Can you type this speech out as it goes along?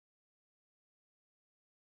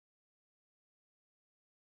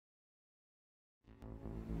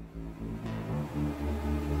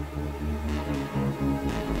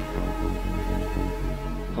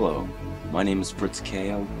Hello, my name is Fritz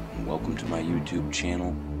KO, and welcome to my YouTube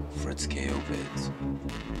channel, Fritz KO Vids.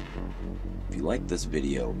 If you like this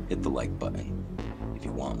video, hit the like button. If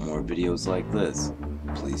you want more videos like this,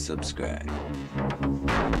 please subscribe.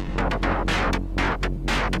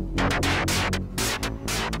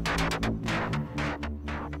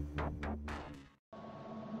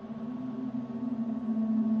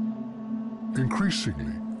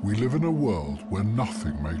 Increasingly, we live in a world where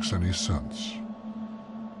nothing makes any sense.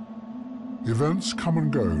 Events come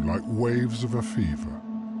and go like waves of a fever,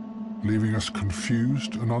 leaving us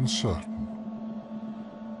confused and uncertain.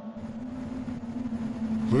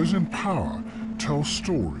 Those in power tell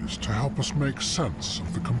stories to help us make sense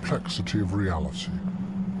of the complexity of reality.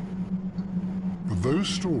 But those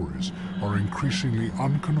stories are increasingly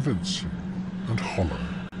unconvincing and hollow.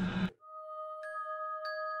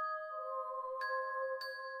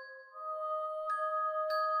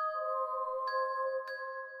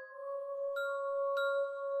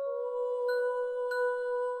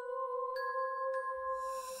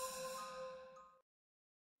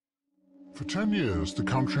 For 10 years, the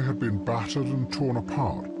country had been battered and torn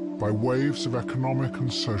apart by waves of economic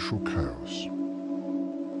and social chaos.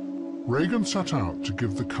 Reagan set out to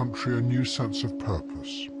give the country a new sense of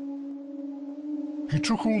purpose. He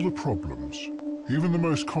took all the problems, even the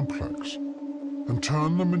most complex, and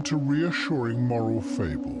turned them into reassuring moral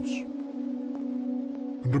fables.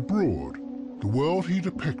 And abroad, the world he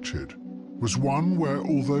depicted was one where,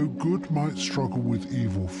 although good might struggle with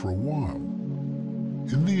evil for a while,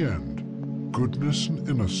 in the end, goodness and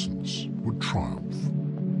innocence would triumph.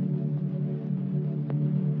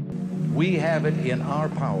 We have it in our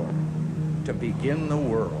power to begin the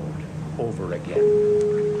world over again.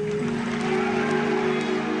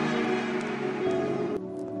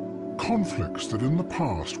 Conflicts that in the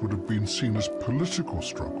past would have been seen as political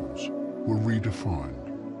struggles were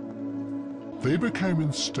redefined. They became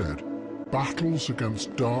instead battles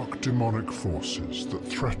against dark demonic forces that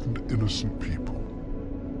threatened innocent people.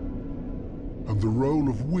 And the role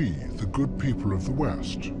of we, the good people of the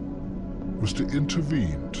West, was to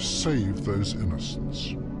intervene to save those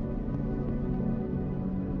innocents.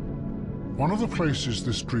 One of the places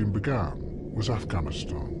this dream began was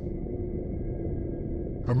Afghanistan.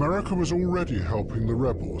 America was already helping the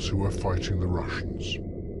rebels who were fighting the Russians.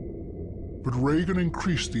 But Reagan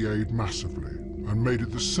increased the aid massively and made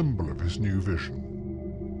it the symbol of his new vision.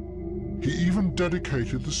 He even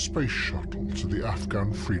dedicated the space shuttle to the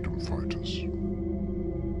Afghan freedom fighters.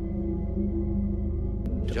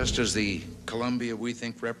 Just as the Columbia, we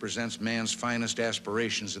think, represents man's finest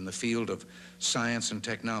aspirations in the field of science and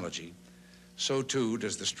technology, so too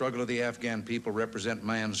does the struggle of the Afghan people represent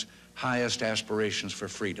man's highest aspirations for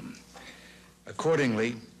freedom.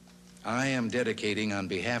 Accordingly, I am dedicating on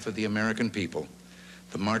behalf of the American people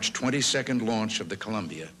the March 22nd launch of the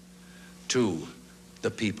Columbia to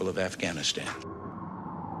the people of Afghanistan.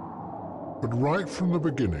 But right from the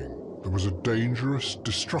beginning, there was a dangerous,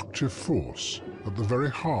 destructive force at the very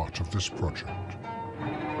heart of this project.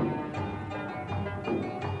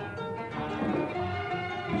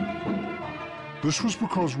 This was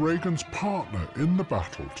because Reagan's partner in the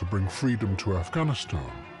battle to bring freedom to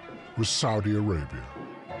Afghanistan was Saudi Arabia.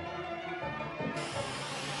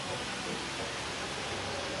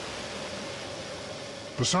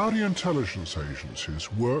 The Saudi intelligence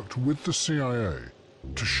agencies worked with the CIA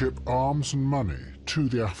to ship arms and money to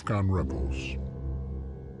the Afghan rebels.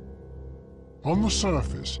 On the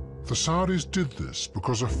surface, the Saudis did this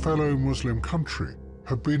because a fellow Muslim country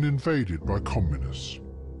had been invaded by communists.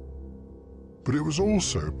 But it was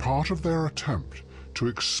also part of their attempt to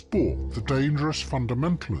export the dangerous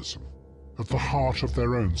fundamentalism at the heart of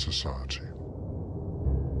their own society.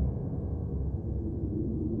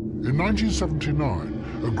 In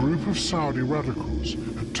 1979, a group of Saudi radicals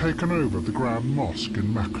had taken over the Grand Mosque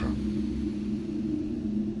in Mecca.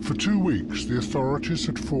 For 2 weeks, the authorities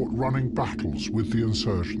had fought running battles with the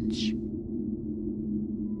insurgents.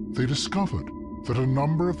 They discovered that a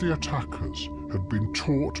number of the attackers had been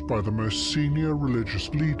taught by the most senior religious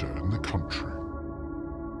leader in the country.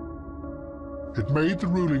 It made the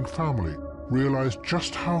ruling family realize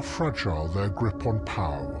just how fragile their grip on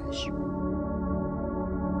power was.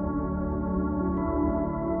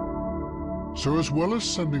 So as well as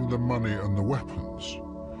sending the money and the weapons,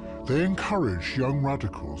 they encouraged young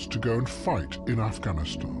radicals to go and fight in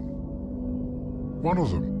Afghanistan. One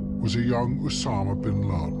of them was a young Osama bin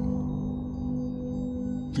Laden.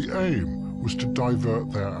 The aim was to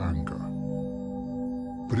divert their anger.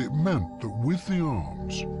 But it meant that with the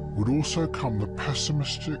arms would also come the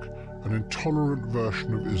pessimistic and intolerant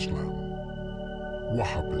version of Islam,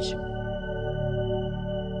 Wahhabism.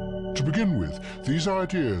 To begin with, these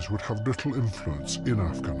ideas would have little influence in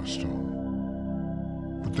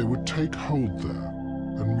Afghanistan, but they would take hold there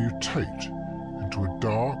and mutate into a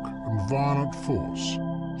dark and violent force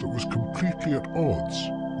that was completely at odds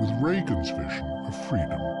with Reagan's vision of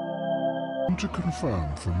freedom. To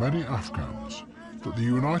confirm for many Afghans that the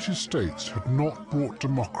United States had not brought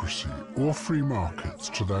democracy or free markets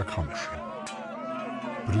to their country,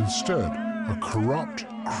 but instead a corrupt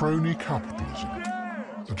crony capitalism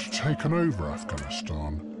that had taken over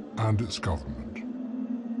Afghanistan and its government,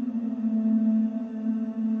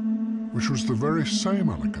 which was the very same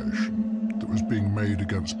allegation that was being made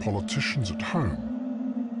against politicians at home,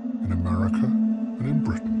 in America and in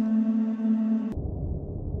Britain.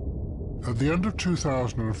 At the end of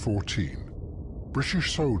 2014,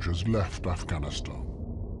 British soldiers left Afghanistan.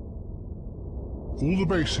 All the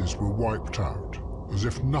bases were wiped out, as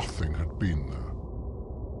if nothing had been there.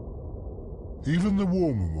 Even the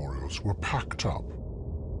war memorials were packed up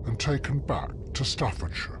and taken back to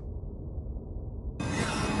Staffordshire.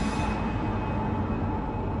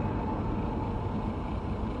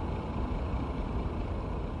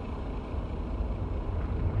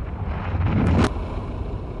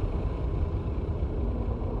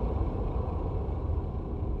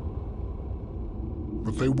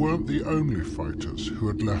 But they weren't the only fighters who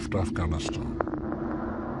had left Afghanistan.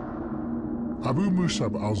 Abu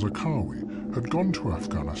Musab al-Zarqawi had gone to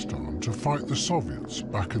Afghanistan to fight the Soviets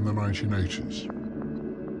back in the 1980s.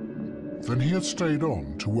 Then he had stayed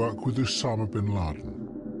on to work with Osama bin Laden.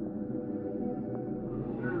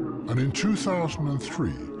 And in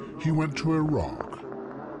 2003, he went to Iraq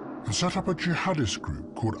and set up a jihadist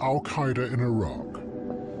group called Al-Qaeda in Iraq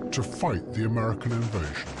to fight the American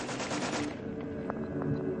invasion.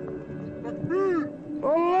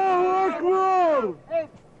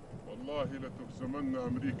 والله لتهزمن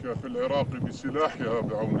أمريكا في العراق بسلاحها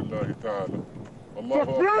بعون الله تعالى. الله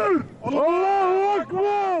أكبر. الله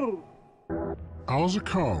أكبر.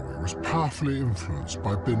 Al-Zarqawi was powerfully influenced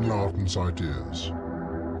by bin Laden's ideas,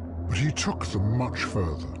 but he took them much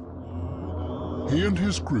further. He and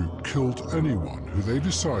his group killed anyone who they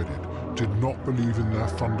decided did not believe in their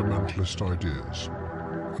fundamentalist ideas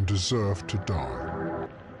and deserved to die.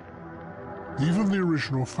 Even the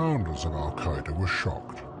original founders of Al-Qaeda were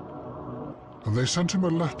shocked, and they sent him a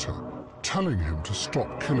letter telling him to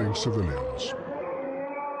stop killing civilians.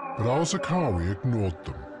 But Al-Zarqawi ignored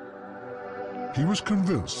them. He was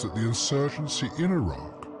convinced that the insurgency in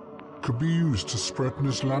Iraq could be used to spread an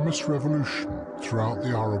Islamist revolution throughout the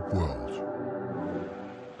Arab world.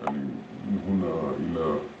 من هنا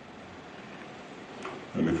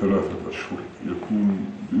إلى 3 أشهر يكون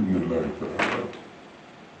بإذن الله تعالى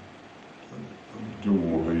الجو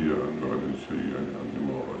مهيئا لنعلن شيئا عن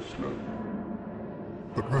إمارة إسلامية.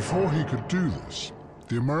 But before he could do this,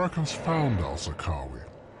 the Americans found Al-Zarqawi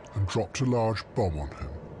and dropped a large bomb on him.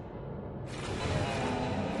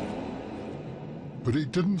 But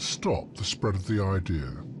it didn't stop the spread of the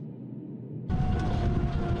idea.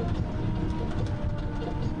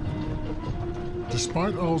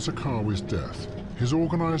 Despite Al-Zarqawi's death, his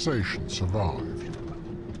organization survived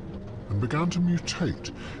and began to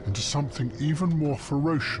mutate into something even more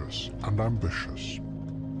ferocious and ambitious.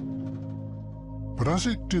 But as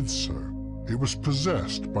it did so, it was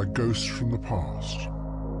possessed by ghosts from the past.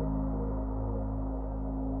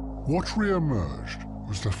 What re-emerged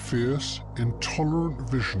was the fierce, intolerant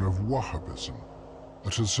vision of Wahhabism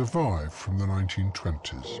that had survived from the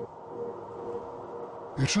 1920s.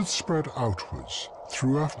 It had spread outwards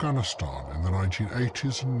through Afghanistan in the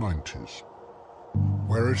 1980s and 90s,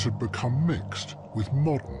 where it had become mixed with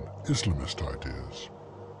modern Islamist ideas.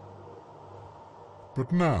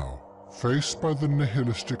 But now, faced by the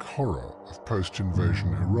nihilistic horror of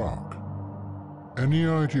post-invasion Iraq, any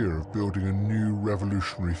idea of building a new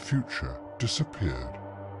revolutionary future disappeared.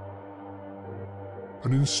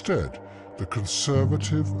 And instead, the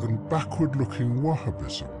conservative and backward-looking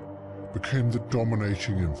Wahhabism became the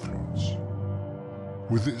dominating influence,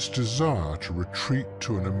 with its desire to retreat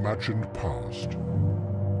to an imagined past.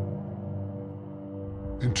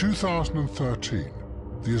 In 2013,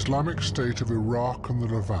 the Islamic State of Iraq and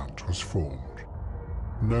the Levant was formed,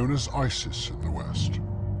 known as ISIS in the West.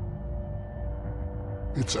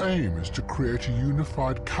 Its aim is to create a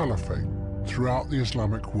unified caliphate throughout the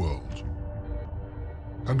Islamic world.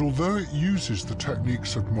 And although it uses the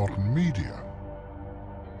techniques of modern media,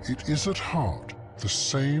 it is at heart the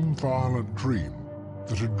same violent dream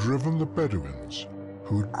that had driven the Bedouins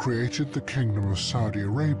who had created the Kingdom of Saudi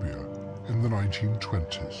Arabia in the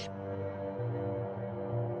 1920s.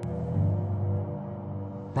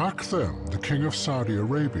 Back then, the King of Saudi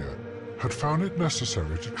Arabia had found it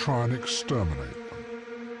necessary to try and exterminate them,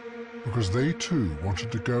 because they too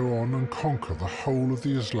wanted to go on and conquer the whole of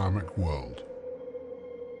the Islamic world.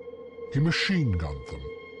 He machine-gunned them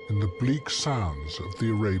in the bleak sands of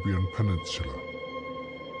the Arabian Peninsula.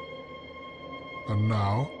 And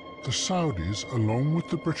now, the Saudis, along with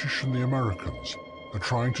the British and the Americans, are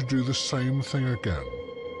trying to do the same thing again,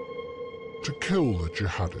 to kill the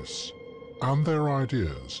jihadists and their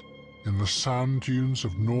ideas in the sand dunes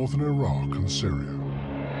of northern Iraq and Syria.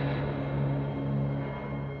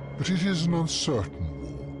 But it is an uncertain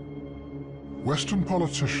war. Western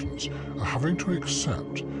politicians are having to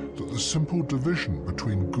accept that the simple division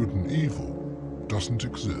between good and evil doesn't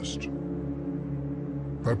exist.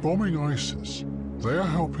 By bombing ISIS, they are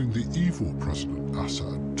helping the evil President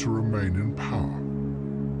Assad to remain in power.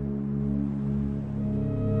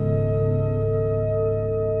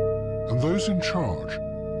 And those in charge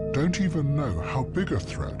don't even know how big a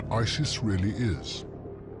threat ISIS really is.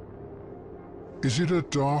 Is it a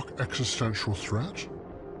dark existential threat?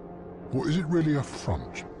 Or is it really a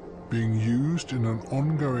front being used in an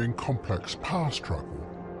ongoing complex power struggle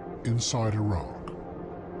inside Iraq?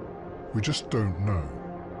 We just don't know.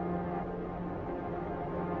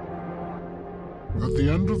 At the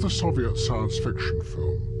end of the Soviet science fiction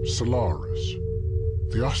film, Solaris,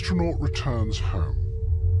 the astronaut returns home.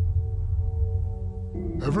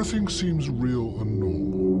 Everything seems real and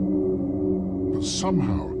normal, but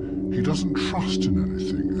somehow he doesn't trust in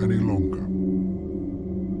anything any longer.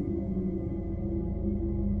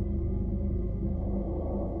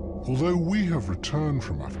 Although we have returned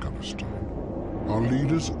from Afghanistan, our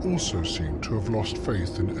leaders also seem to have lost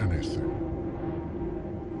faith in anything.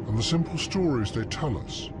 And the simple stories they tell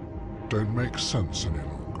us don't make sense any longer.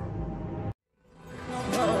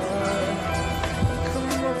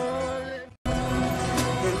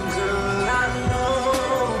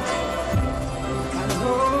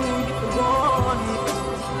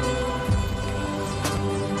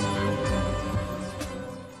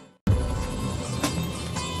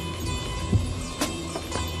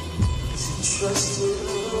 Trust you,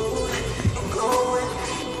 I'm going.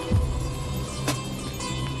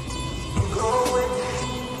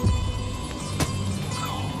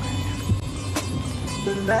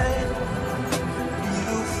 The night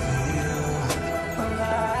you feel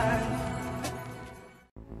alive.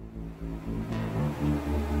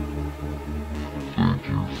 Thank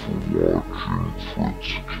you for watching Fritz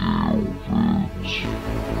Kale Vids.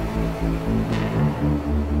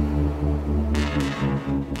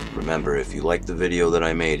 Remember, if you liked the video that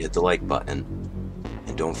I made, hit the like button.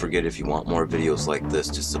 And don't forget, if you want more videos like this,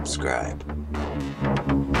 to subscribe.